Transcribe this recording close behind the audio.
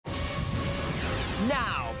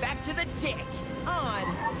Now, back to the tick on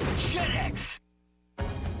Jetix.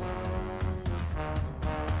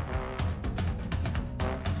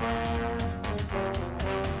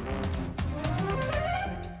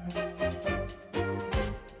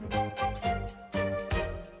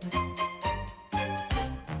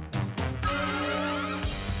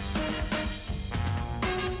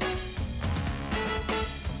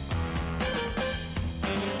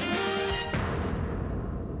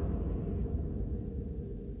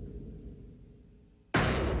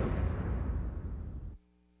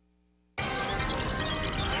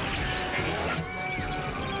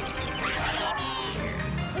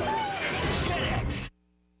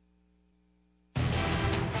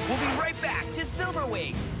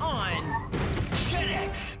 Silverwing on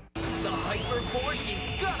Jetix. The Hyper Force is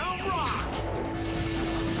gonna rock!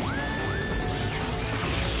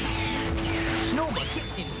 Nova,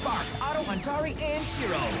 Gibson, Sparks, Otto, Antari, and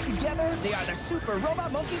Chiro. Together, they are the Super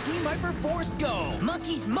Robot Monkey Team Hyper Force Go!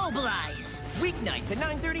 Monkeys mobilize! Weeknights at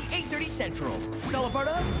 9:30, 8:30 Central. It's all a part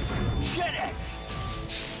of Jetix.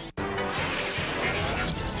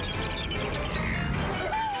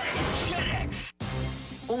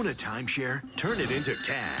 Own a timeshare, turn it into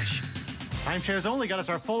cash. Timeshares only got us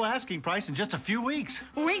our full asking price in just a few weeks.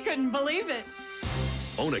 We couldn't believe it.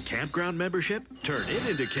 Own a campground membership, turn it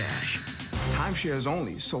into cash. Timeshares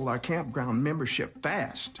only sold our campground membership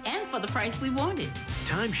fast. And for the price we wanted.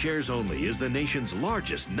 Timeshares Only is the nation's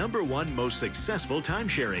largest, #1 most successful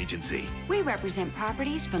timeshare agency. We represent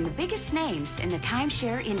properties from the biggest names in the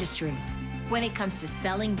timeshare industry. When it comes to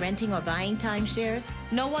selling, renting, or buying timeshares,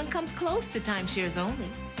 no one comes close to Timeshares Only.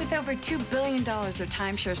 With over $2 billion of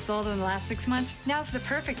timeshares sold in the last 6 months, now's the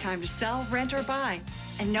perfect time to sell, rent, or buy.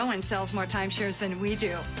 And no one sells more timeshares than we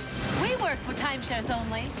do. We work for Timeshares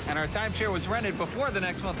Only. And our timeshare was rented before the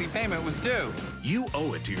next monthly payment was due. You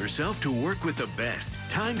owe it to yourself to work with the best.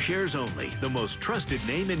 Timeshares Only, the most trusted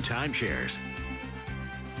name in timeshares.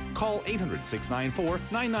 Call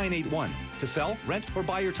 800-694-9981 to sell, rent, or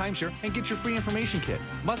buy your timeshare and get your free information kit.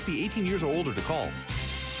 Must be 18 years or older to call.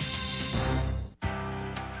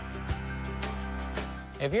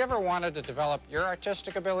 Have you ever wanted to develop your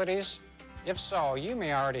artistic abilities? If so, you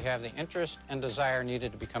may already have the interest and desire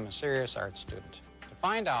needed to become a serious art student. To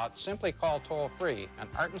find out, simply call toll-free, and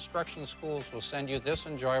Art Instruction Schools will send you this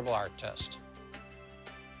enjoyable art test.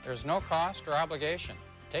 There's no cost or obligation.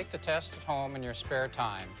 Take the test at home in your spare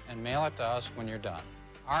time and mail it to us when you're done.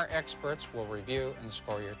 Our experts will review and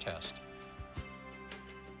score your test.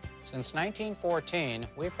 Since 1914,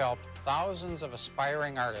 we've helped thousands of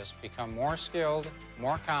aspiring artists become more skilled,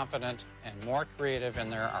 more confident, and more creative in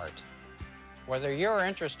their art. Whether you're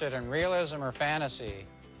interested in realism or fantasy,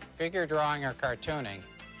 figure drawing or cartooning,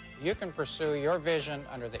 you can pursue your vision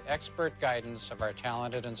under the expert guidance of our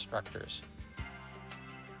talented instructors.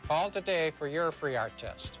 Call today for your free art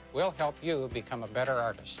test. We'll help you become a better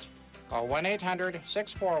artist. Call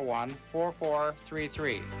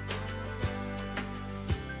 1-800-641-4433.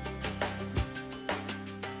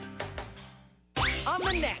 On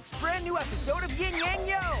the next brand new episode of Yin Yang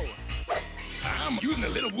Yo. I'm using a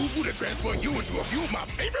little woo-woo to transform you into a few of my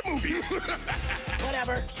favorite movies.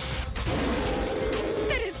 Whatever.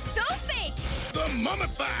 That is so fake! The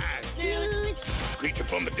Mummified. Snooze. Creature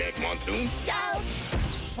from the dead monsoon. Go.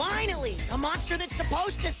 Finally, a monster that's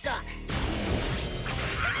supposed to suck.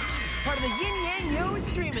 Part of the Yin Yang Yo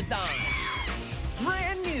Streamathon.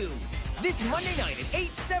 Brand new. This Monday night at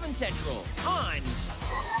 8/7 Central on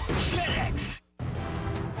Jetix.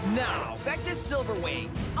 Now, back to Silverwing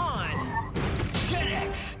on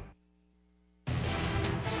Jetix.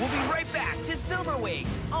 We'll be right back to Silverwing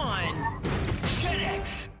on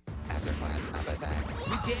Jetix.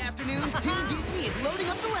 Weekday afternoons, Toon Disney is loading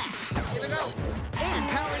up the laughs. Here we go. And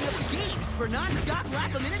powering up the games for non-stop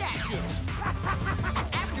laugh-a-minute action.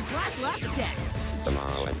 After-class laugh attack.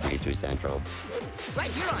 Tomorrow at 3/2 Central.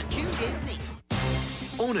 Right here on Toon Disney.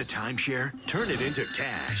 Own a timeshare, turn it into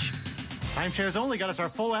cash. Timeshares only got us our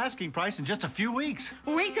full asking price in just a few weeks.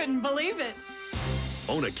 We couldn't believe it.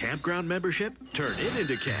 Own a campground membership, turn it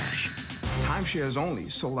into cash. Timeshares only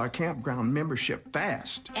sold our campground membership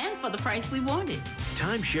fast. And for the price we wanted.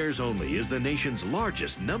 Timeshares Only is the nation's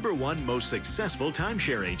largest, #1 most successful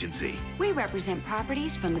timeshare agency. We represent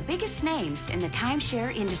properties from the biggest names in the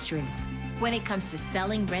timeshare industry. When it comes to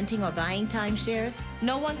selling, renting, or buying timeshares,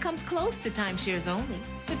 no one comes close to Timeshares Only.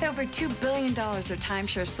 With over $2 billion of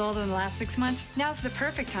timeshares sold in the last 6 months, now's the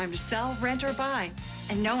perfect time to sell, rent, or buy.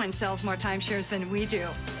 And no one sells more timeshares than we do.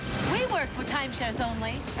 We work for Timeshares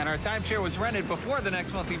Only. And our timeshare was rented before the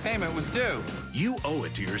next monthly payment was due. You owe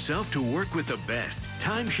it to yourself to work with the best.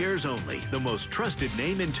 Timeshares Only, the most trusted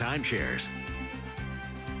name in timeshares.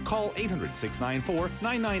 Call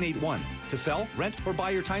 800-694-9981 to sell, rent, or buy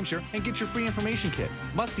your timeshare and get your free information kit.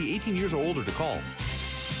 Must be 18 years or older to call.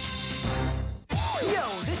 Yo,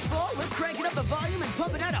 this fall we're cranking up the volume and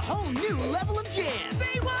pumping out a whole new level of jams.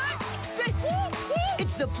 Say what? Say whoop, whoop.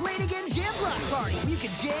 It's the Play It Again Jam Block Party, where you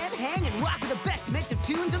can jam, hang, and rock with the best mix of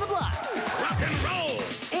tunes on the block. Rock and roll!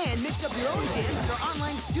 And mix up your own jams at our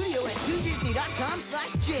online studio at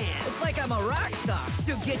toondisney.com/jam. It's like I'm a rock star.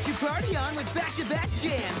 So get your party on with back-to-back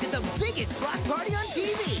jams at the biggest block party on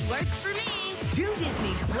TV. Works for me. Toon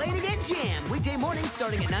Disney's Play It Again Jam, weekday mornings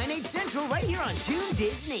starting at 9, 8 central right here on Toon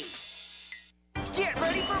Disney. Get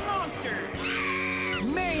ready for monsters,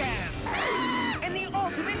 mayhem, and the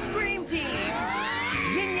ultimate scream team.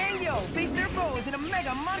 Yin Yang Yo face their foes in a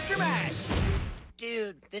mega monster mash.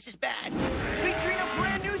 Dude, this is bad. Featuring a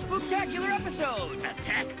brand new spooktacular episode.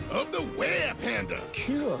 Attack of the Were-Panda.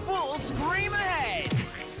 Cool. Full scream ahead.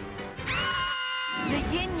 The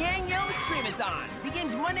Yin Yang Yo Screamathon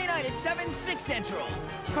begins Monday night at 7, 6 central.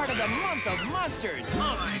 Part of the month of monsters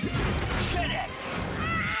on Jetix.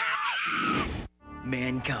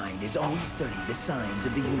 Mankind has always studied the signs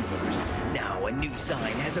of the universe. Now a new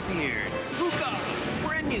sign has appeared. Hookah!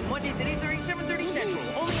 Brand new Mondays at 8:30, 7:30 Central,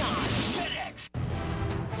 only on Jetix.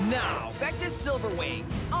 Now, back to Silverwing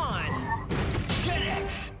on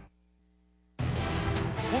Jetix.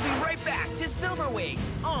 We'll be right back to Silverwing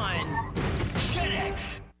on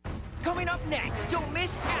Jetix. Coming up next, don't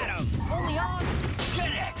miss A.T.O.M, only on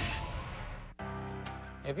Jetix.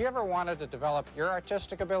 Have you ever wanted to develop your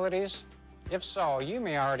artistic abilities? If so, you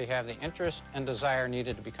may already have the interest and desire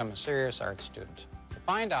needed to become a serious art student. To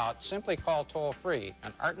find out, simply call toll-free,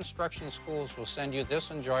 and art instruction schools will send you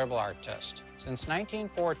this enjoyable art test. Since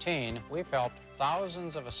 1914, we've helped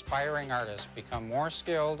thousands of aspiring artists become more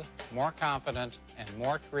skilled, more confident, and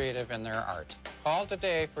more creative in their art. Call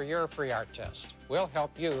today for your free art test. We'll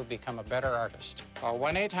help you become a better artist. Call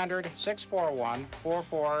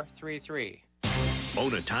 1-800-641-4433.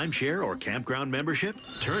 Own a timeshare or campground membership?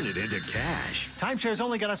 Turn it into cash. Timeshares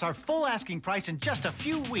only got us our full asking price in just a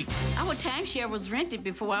few weeks. Our timeshare was rented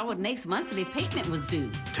before our next monthly payment was due.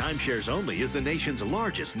 Timeshares Only is the nation's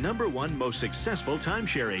largest, #1 most successful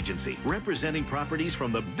timeshare agency, representing properties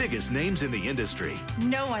from the biggest names in the industry.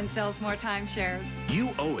 No one sells more timeshares.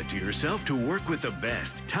 You owe it to yourself to work with the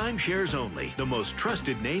best. Timeshares Only, the most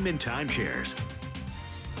trusted name in timeshares.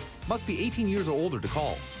 Must be 18 years or older to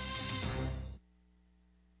call.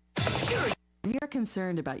 You're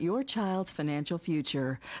concerned about your child's financial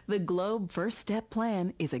future. The Globe First Step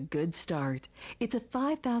Plan is a good start. It's a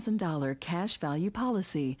 $5,000 cash value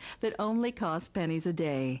policy that only costs pennies a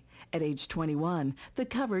day. At age 21, the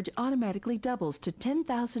coverage automatically doubles to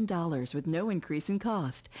 $10,000 with no increase in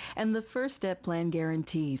cost. And the First Step Plan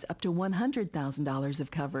guarantees up to $100,000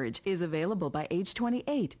 of coverage is available by age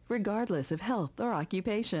 28, regardless of health or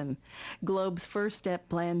occupation. Globe's First Step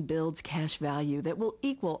Plan builds cash value that will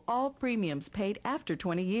equal all premiums paid after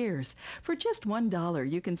 20 years. For just $1,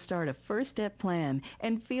 you can start a First Step Plan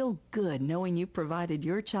and feel good knowing you provided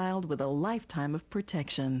your child with a lifetime of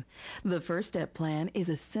protection. The First Step Plan is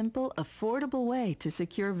a simple, affordable way to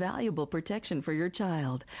secure valuable protection for your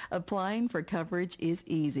child. Applying for coverage is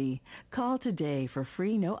easy. Call today for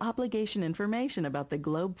free, no-obligation information about the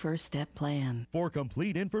Globe First Step Plan. For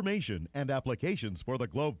complete information and applications for the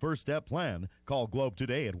Globe First Step Plan, call Globe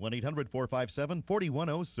today at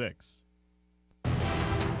 1-800-457-4106.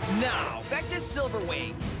 Now, back to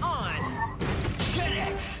Silverwing on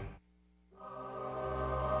Jetix.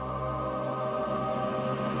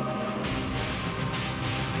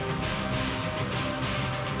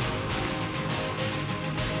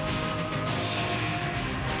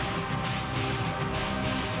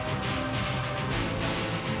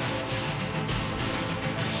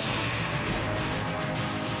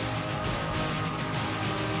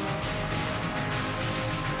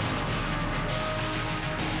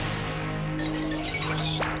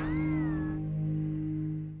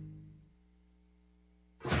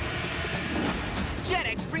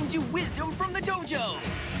 Jetix brings you wisdom from the dojo.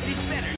 It is better